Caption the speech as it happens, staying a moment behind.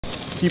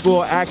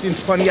People acting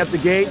funny at the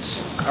gates,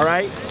 all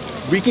right?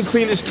 We can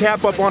clean this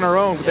camp up on our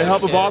own. With the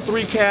help of all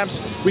 3 camps,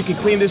 we can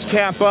clean this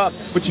camp up.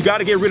 But you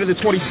gotta get rid of the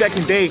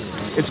 22nd date.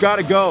 It's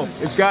gotta go,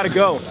 it's gotta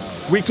go.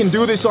 We can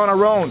do this on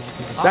our own.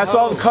 That's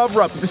all the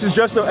cover up. This is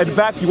just an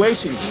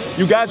evacuation.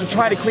 You guys are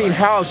trying to clean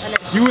house,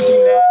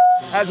 using that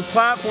as a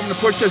platform to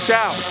push us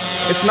out.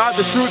 It's not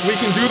the truth. We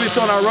can do this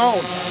on our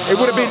own. It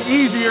would have been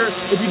easier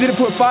if you didn't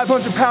put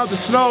 500 pounds of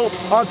snow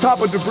on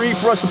top of debris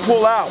for us to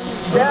pull out.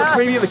 We were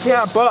cleaning the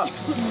camp up.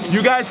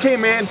 You guys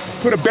came in,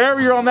 put a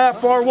barrier on that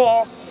far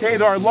wall. Okay,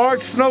 there are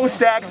large snow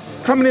stacks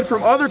coming in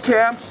from other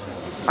camps.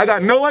 I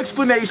got no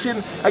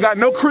explanation. I got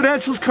no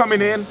credentials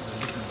coming in.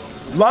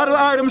 A lot of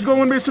items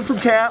going missing from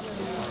camp.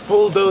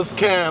 Bulldoze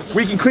camp.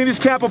 We can clean this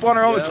camp up on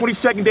our own. The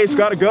 22nd date's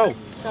gotta go.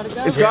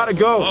 It's gotta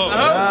go.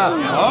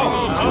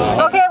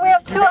 Okay, we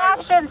have 2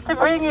 options to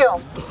bring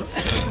you.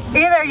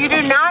 Either you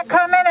do not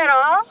come in at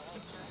all,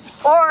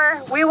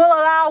 or we will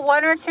allow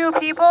 1 or 2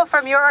 people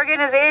from your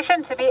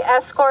organization to be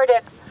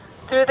escorted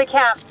through the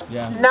camp.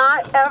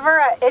 Not ever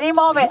at any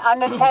moment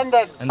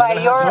unattended by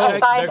your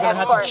assigned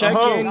escort. Check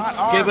in,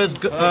 give us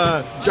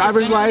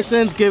driver's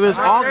license, give us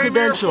all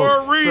credentials,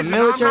 from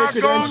military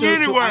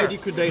credentials to ID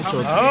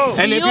credentials.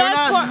 And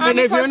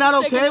if you're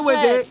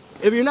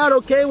not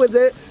okay with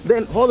it,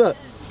 then hold up.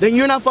 Then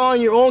you're not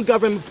following your own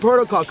government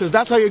protocol, because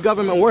that's how your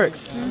government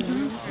works.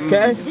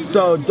 Okay?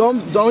 So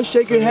don't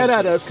shake your head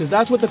at us, because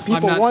that's what the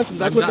people want, and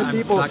that's what the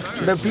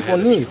people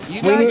need.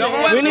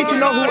 We need to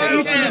know who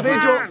each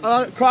individual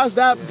across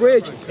that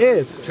bridge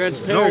is.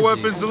 No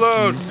weapons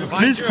allowed.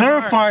 Please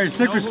clarify,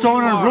 Sacred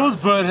Stone and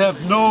Rosebud have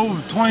no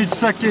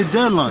 22nd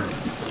deadline.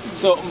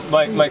 So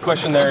my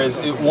question there is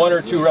 1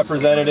 or 2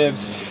 representatives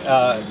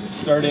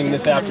starting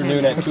this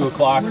afternoon at 2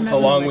 o'clock,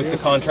 along with the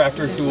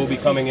contractors who will be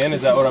coming in.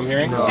 Is that what I'm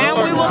hearing? And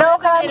we will no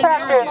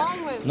contractors.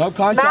 No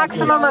contractors.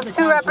 Maximum of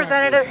 2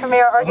 representatives from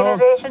your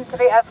organization to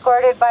be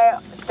escorted by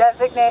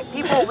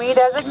people we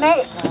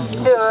designate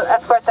to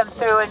escort them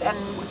through and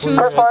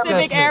perform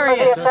specific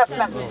areas. the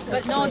assessment.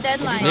 But no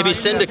deadline. Maybe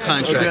send a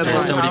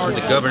contractor, somebody from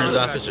the governor's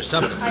office or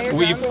something.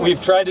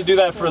 We've tried to do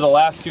that for the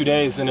last 2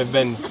 days and have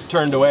been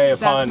turned away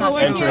upon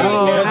entering the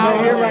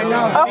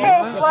camp.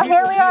 Okay, well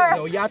here we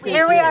are.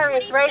 Here we are.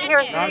 It's right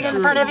here sitting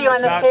in front of you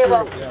on this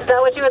table. Is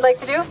that what you would like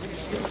to do?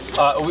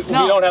 We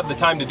don't have the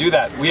time to do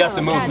that. We have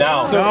to move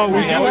now. No,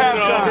 we do have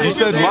time. You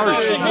said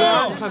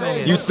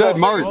March. You said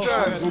March.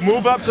 We'll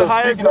move up to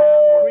higher ground,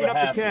 clean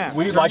up the camp.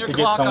 We'd like to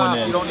get someone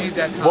in.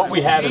 What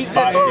we have is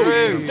 5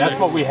 days. That's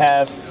what we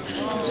have.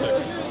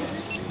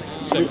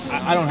 6.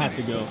 I don't have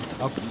to go.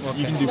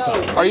 You can do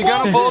 5. Are you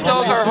gonna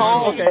bulldoze our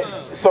home? Okay,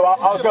 so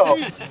I'll go.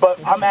 But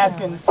I'm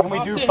asking, can we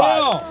do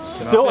 5?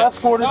 Still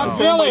escorted the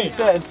same way you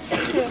said.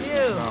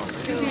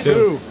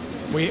 2.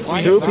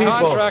 The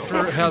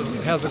contractor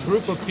has a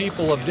group of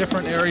people of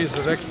different areas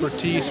of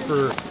expertise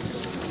for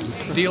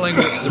dealing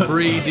with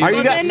debris.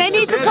 And they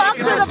need to talk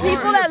to the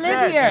people that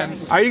live here.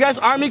 Are you guys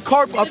Army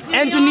Corps of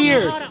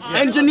Engineers?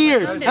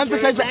 Engineers.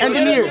 Emphasize the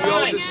engineers.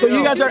 So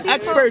you guys are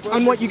experts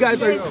on what you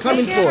guys are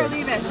coming for.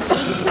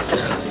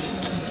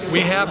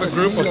 We have a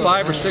group of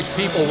 5 or 6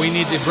 people we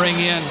need to bring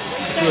in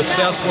to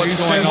assess what's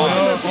going on.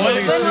 Then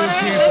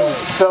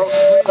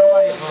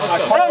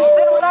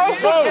what I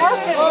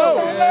suggest is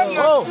you send in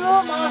your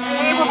 2 most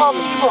capable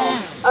people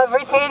of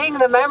retaining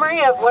the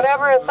memory of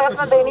whatever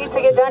assessment they need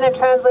to get done and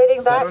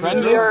translating that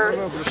to your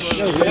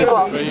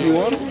people.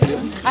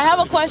 I have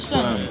a question.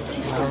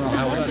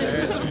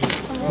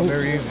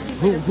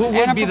 Who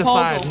would be the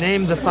 5?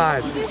 Name the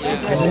 5.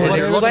 And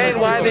explain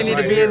why they need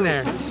to be in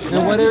there.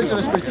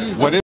 What